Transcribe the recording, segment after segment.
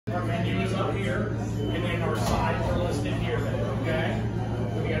our menu is up here, and then our sides are listed here. Okay.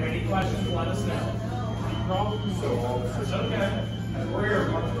 If you have any questions, let us know. It's okay. We're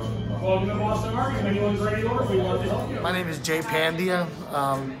here. Welcome to Boston Market. If anyone's ready to order, we'd love to help you. My name is Jay Pandya.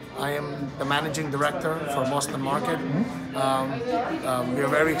 I am the managing director for Boston Market. We are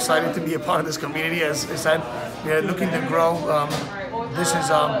very excited to be a part of this community. As I said, we are looking to grow.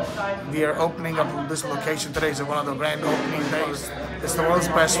 We are opening up this location today. It's one of the grand opening days. It's the world's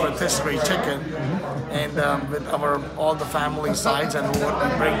best rotisserie chicken, and with all the family sides and what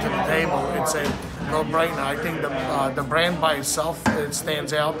we bring to the table, it's a no-brainer. I think the brand by itself, it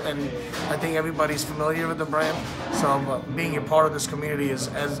stands out, and I think everybody's familiar with the brand. So being a part of this community is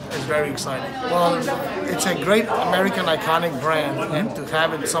very exciting. Well, it's a great American iconic brand, and to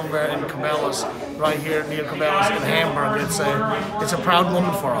have it somewhere in Cabela's, right here near Cabela's in Hamburg, it's a proud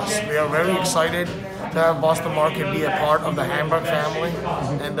moment for us. We are very excited to have Boston Market be a part of the Hamburg family,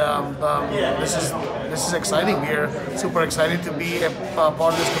 and this is exciting. We are super excited to be a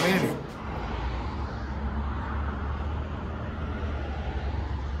part of this community.